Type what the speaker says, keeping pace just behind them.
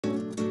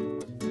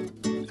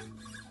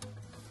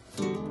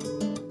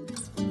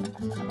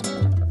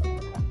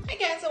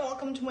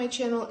my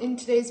channel. In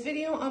today's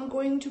video, I'm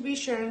going to be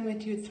sharing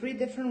with you 3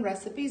 different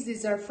recipes.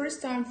 These are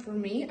first time for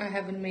me. I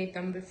haven't made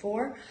them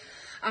before.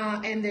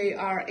 And they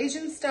are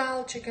Asian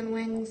style chicken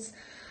wings,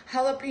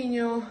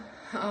 jalapeno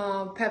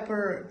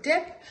pepper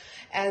dip,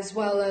 as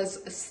well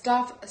as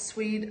stuffed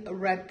sweet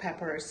red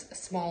peppers,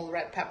 small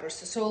red peppers.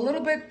 So a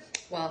little bit,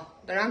 well,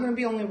 they're not going to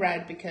be only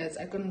red because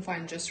I couldn't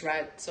find just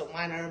red, so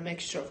mine are a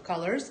mixture of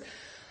colors.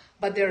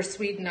 But they're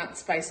sweet, not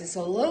spicy.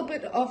 So a little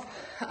bit of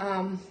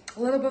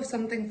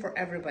something for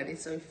everybody.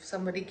 So if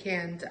somebody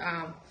can't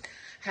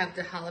have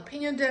the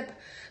jalapeno dip,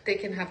 they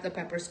can have the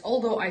peppers.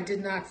 Although I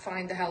did not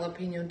find the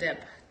jalapeno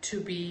dip to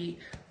be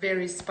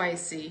very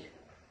spicy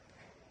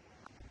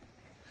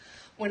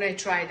when I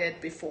tried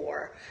it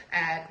before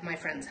at my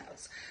friend's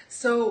house.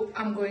 So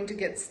I'm going to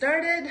get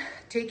started,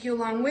 take you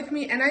along with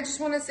me. And I just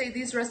want to say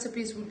these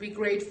recipes would be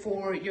great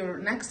for your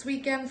next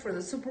weekend, for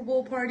the Super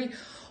Bowl party,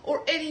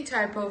 or any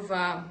type of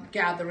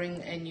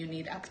gathering and you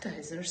need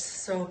appetizers.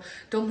 So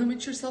don't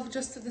limit yourself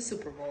just to the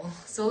Super Bowl.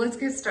 So let's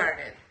get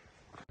started.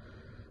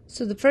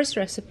 So the first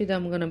recipe that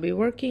I'm going to be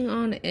working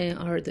on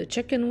are the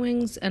chicken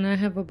wings, and I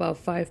have about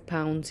 5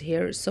 pounds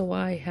here. So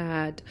I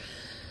had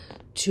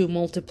to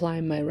multiply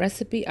my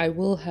recipe. I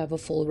will have a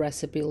full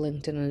recipe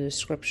linked in the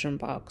description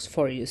box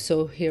for you.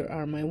 So here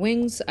are my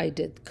wings. I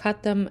did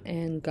cut them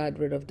and got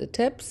rid of the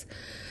tips.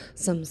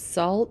 Some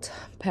salt,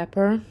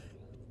 pepper.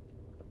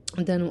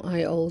 Then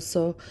I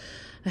also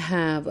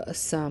have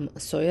some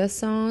soya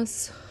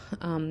sauce,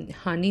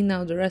 honey.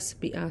 Now the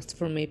recipe asked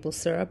for maple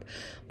syrup,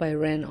 but I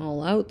ran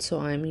all out, so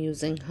I'm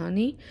using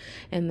honey.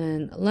 And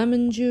then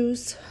lemon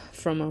juice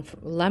from a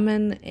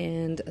lemon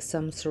and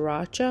some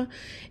sriracha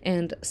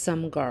and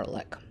some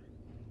garlic.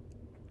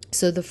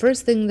 So the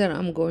first thing that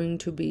I'm going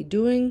to be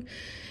doing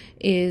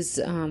is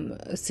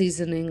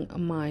seasoning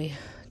my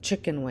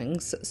chicken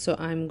wings. So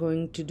I'm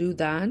going to do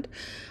that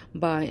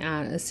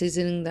by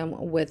seasoning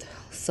them with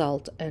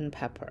salt and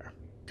pepper.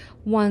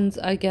 Once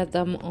I get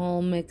them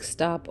all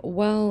mixed up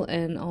well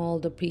and all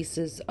the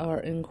pieces are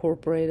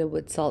incorporated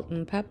with salt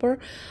and pepper,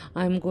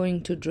 I'm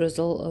going to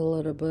drizzle a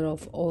little bit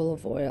of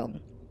olive oil.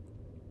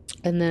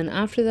 And then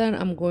after that,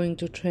 I'm going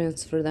to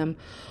transfer them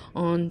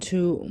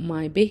onto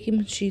my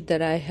baking sheet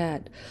that I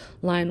had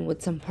lined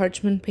with some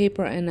parchment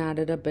paper and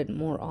added a bit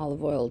more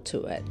olive oil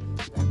to it.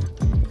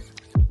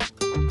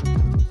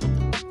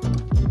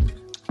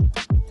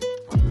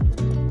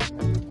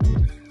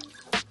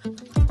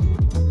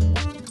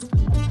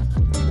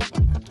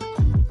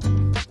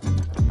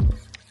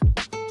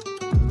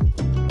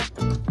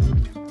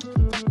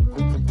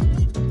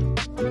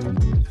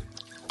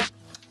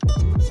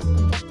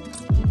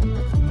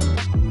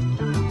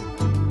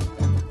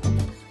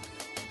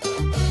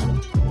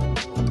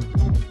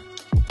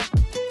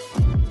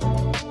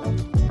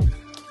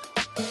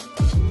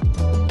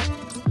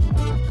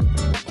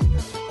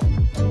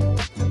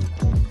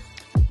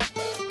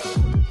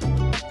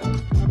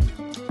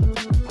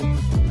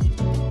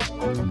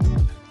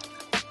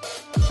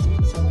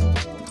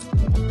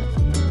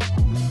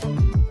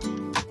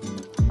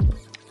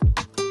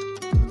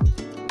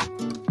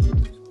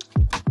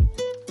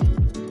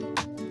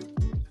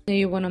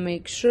 You want to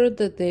make sure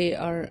that they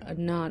are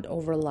not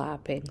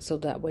overlapping, so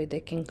that way they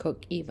can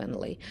cook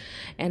evenly.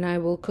 And I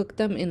will cook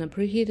them in a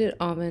preheated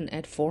oven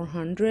at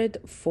 400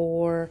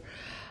 for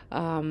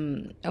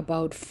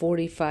about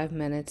 45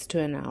 minutes to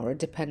an hour,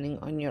 depending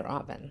on your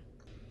oven.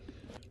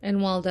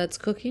 And while that's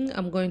cooking,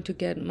 I'm going to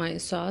get my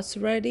sauce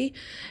ready,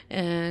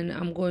 and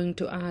I'm going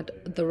to add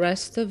the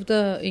rest of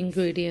the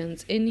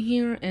ingredients in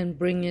here and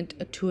bring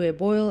it to a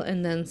boil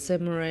and then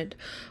simmer it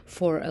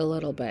for a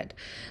little bit.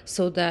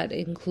 So that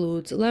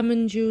includes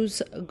lemon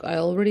juice. I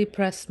already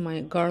pressed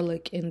my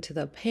garlic into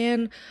the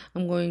pan.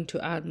 I'm going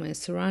to add my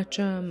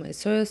sriracha, my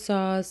soy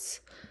sauce,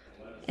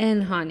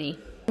 and honey.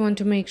 You want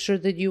to make sure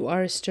that you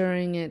are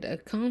stirring it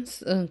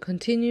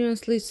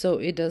continuously so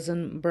it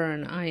doesn't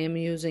burn. I am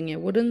using a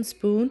wooden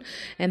spoon,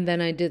 and then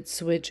I did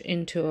switch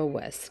into a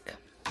whisk.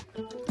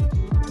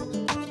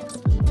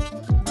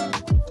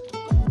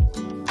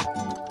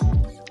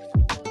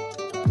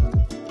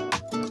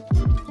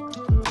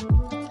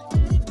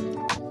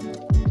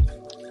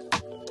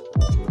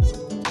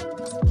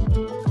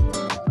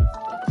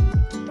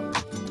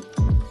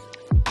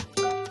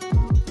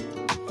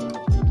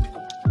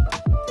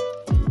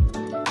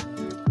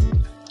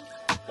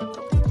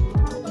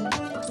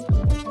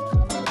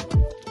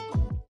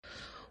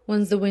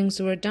 Once the wings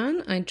were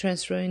done, I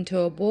transfer into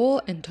a bowl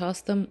and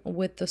toss them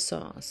with the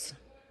sauce.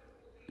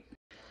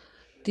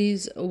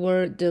 These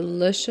were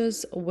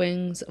delicious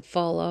wings,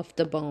 fall off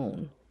the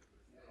bone.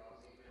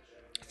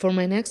 For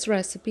my next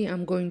recipe,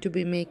 I'm going to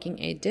be making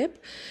a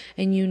dip,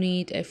 and you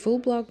need a full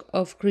block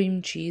of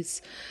cream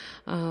cheese,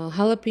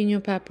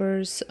 jalapeno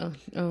peppers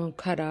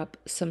cut up,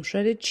 some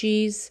shredded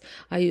cheese.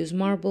 I use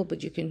marble,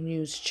 but you can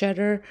use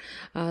cheddar,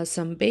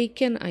 some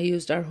bacon. I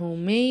used our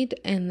homemade,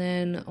 and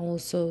then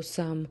also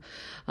some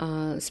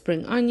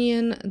spring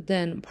onion,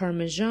 then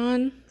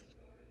Parmesan,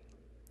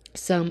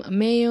 some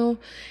mayo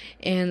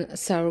and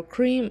sour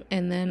cream,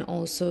 and then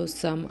also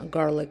some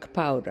garlic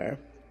powder.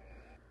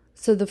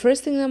 So the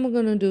first thing I'm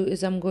going to do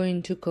is I'm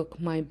going to cook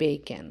my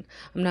bacon.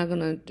 I'm not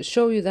going to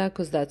show you that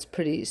because that's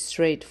pretty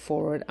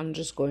straightforward. I'm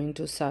just going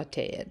to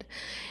saute it.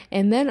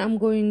 And then I'm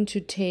going to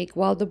take,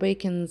 while the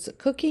bacon's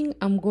cooking,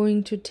 I'm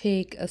going to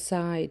take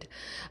aside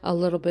a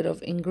little bit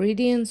of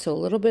ingredients. So a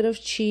little bit of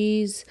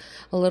cheese,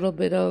 a little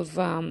bit of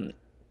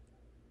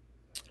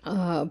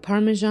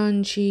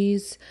Parmesan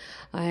cheese,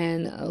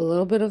 and a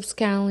little bit of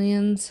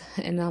scallions,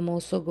 and I'm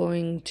also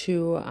going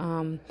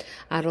to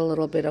add a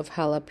little bit of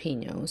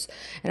jalapenos,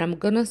 and I'm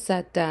gonna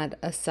set that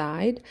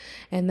aside,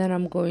 and then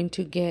I'm going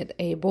to get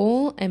a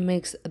bowl and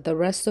mix the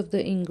rest of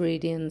the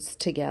ingredients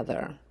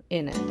together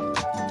in it.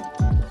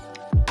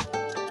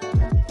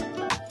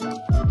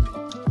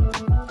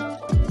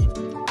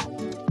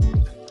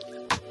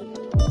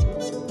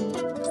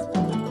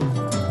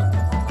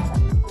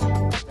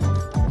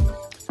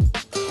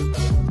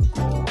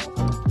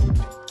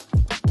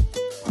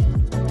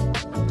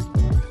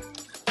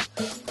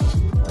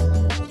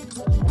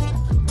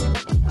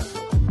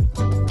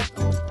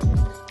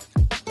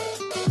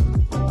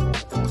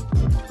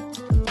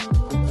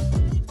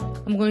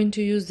 I'm going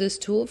to use this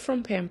tool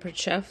from Pampered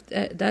Chef.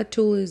 That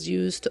tool is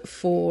used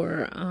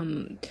for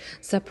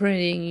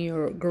separating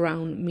your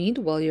ground meat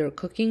while you're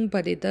cooking,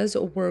 but it does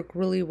work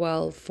really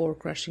well for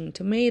crushing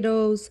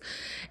tomatoes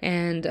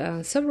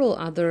and several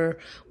other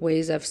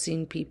ways I've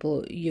seen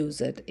people use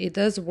it. It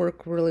does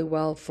work really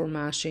well for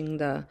mashing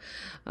the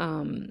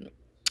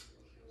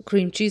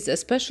cream cheese,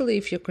 especially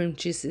if your cream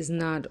cheese is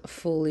not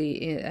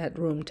fully at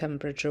room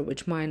temperature,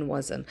 which mine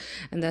wasn't.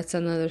 And that's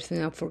another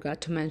thing I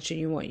forgot to mention.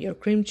 You want your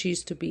cream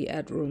cheese to be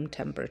at room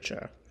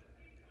temperature.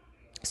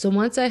 So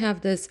once I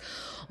have this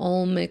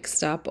all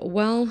mixed up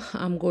well,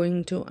 I'm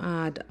going to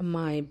add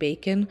my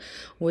bacon,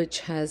 which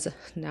has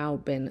now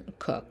been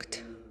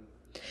cooked.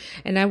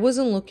 And I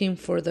wasn't looking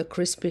for the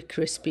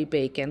crispy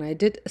bacon. I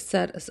did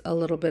set a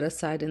little bit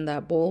aside in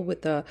that bowl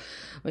with the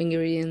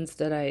ingredients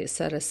that I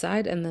set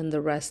aside, and then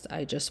the rest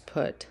I just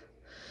put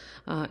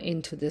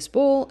into this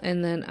bowl,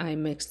 and then I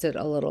mixed it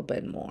a little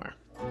bit more.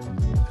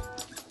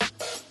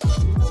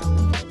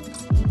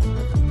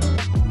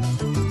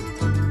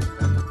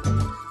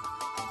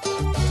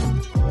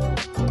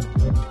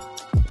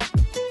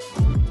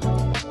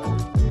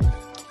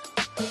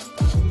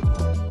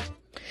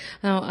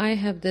 Now I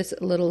have this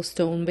little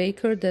stone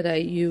baker that I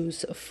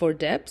use for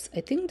dips.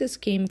 I think this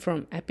came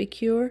from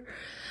Epicure.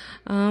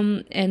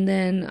 And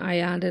then I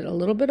added a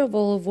little bit of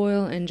olive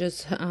oil and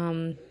just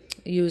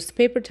used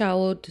paper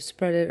towel to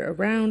spread it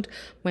around.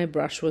 My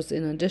brush was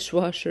in a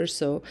dishwasher,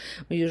 so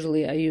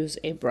usually I use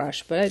a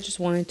brush, but I just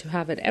wanted to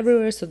have it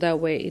everywhere so that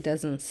way it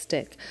doesn't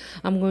stick.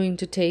 I'm going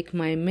to take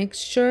my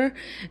mixture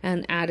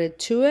and add it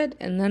to it,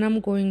 and then I'm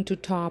going to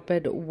top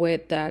it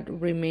with that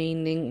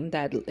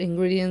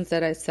ingredients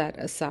that I set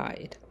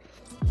aside.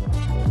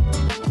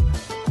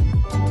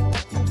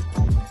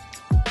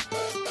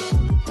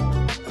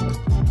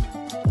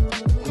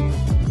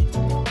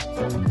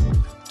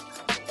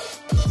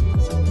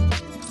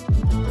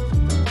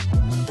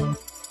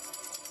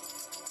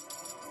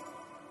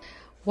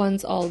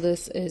 Once all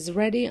this is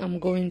ready, I'm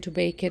going to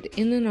bake it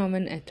in an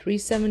oven at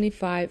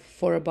 375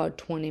 for about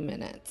 20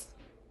 minutes,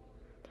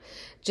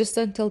 just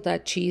until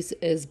that cheese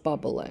is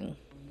bubbling.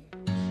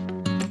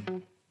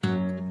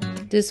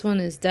 This one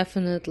is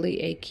definitely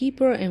a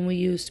keeper, and we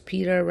used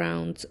pita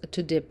rounds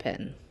to dip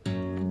in.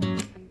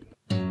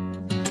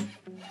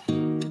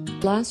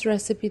 Last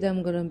recipe that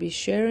I'm going to be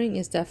sharing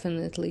is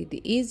definitely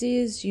the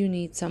easiest. You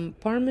need some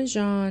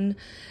Parmesan,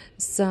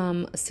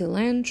 some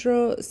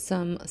cilantro,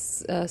 some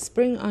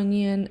spring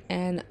onion,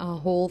 and a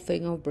whole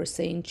thing of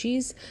Brisane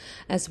cheese,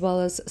 as well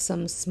as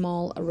some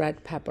small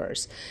red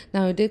peppers.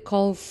 Now, I did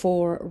call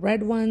for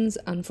red ones.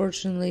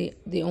 Unfortunately,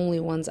 the only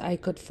ones I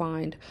could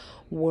find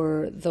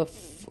were the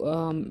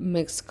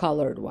mixed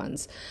colored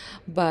ones.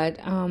 But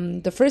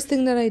the first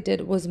thing that I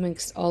did was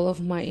mix all of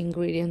my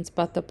ingredients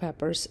but the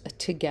peppers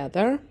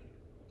together.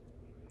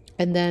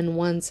 And then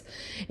once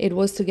it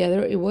was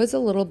together, it was a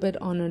little bit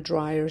on a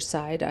drier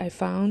side, I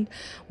found,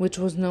 which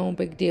was no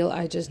big deal.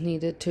 I just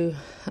needed to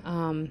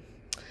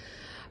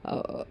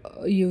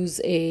use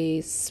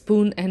a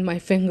spoon and my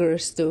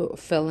fingers to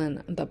fill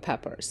in the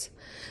peppers.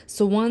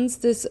 So once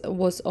this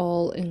was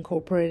all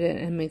incorporated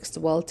and mixed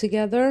well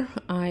together,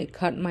 I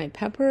cut my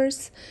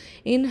peppers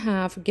in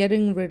half,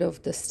 getting rid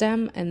of the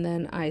stem, and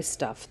then I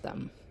stuffed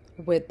them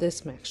with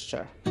this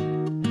mixture.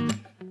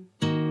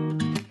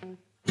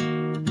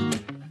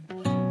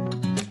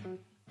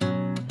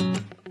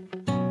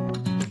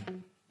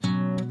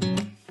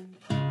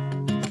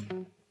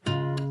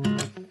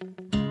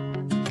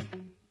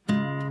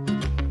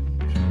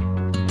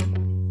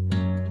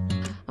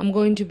 I'm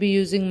going to be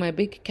using my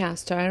big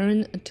cast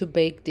iron to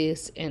bake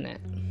this in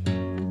it.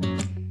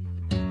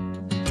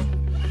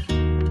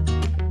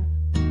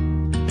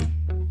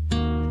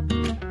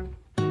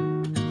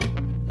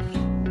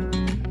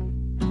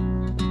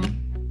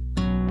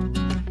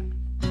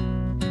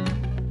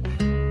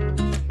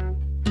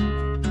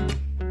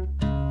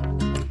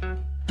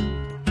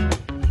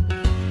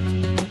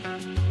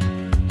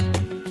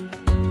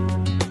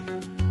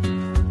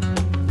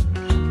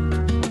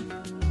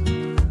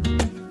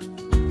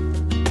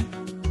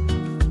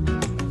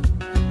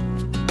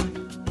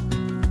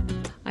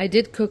 I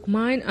did cook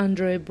mine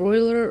under a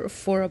broiler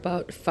for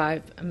about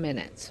 5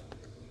 minutes.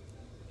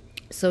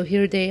 So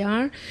here they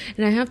are,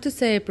 and I have to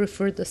say I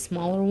prefer the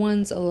smaller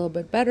ones a little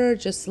bit better,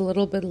 just a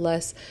little bit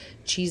less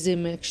cheesy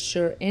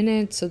mixture in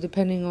it, so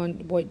depending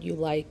on what you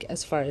like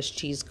as far as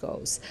cheese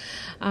goes.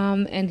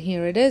 And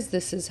here it is.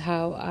 This is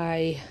how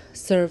I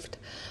served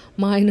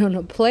mine on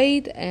a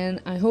plate,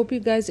 and I hope you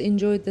guys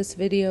enjoyed this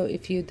video.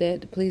 If you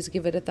did, please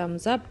give it a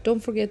thumbs up. Don't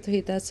forget to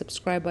hit that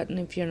subscribe button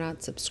if you're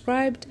not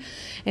subscribed,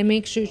 and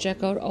make sure you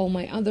check out all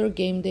my other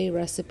game day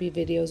recipe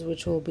videos,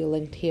 which will be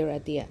linked here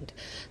at the end.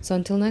 So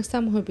until next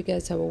time, I hope you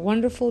guys have a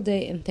wonderful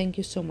day, and thank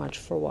you so much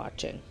for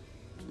watching.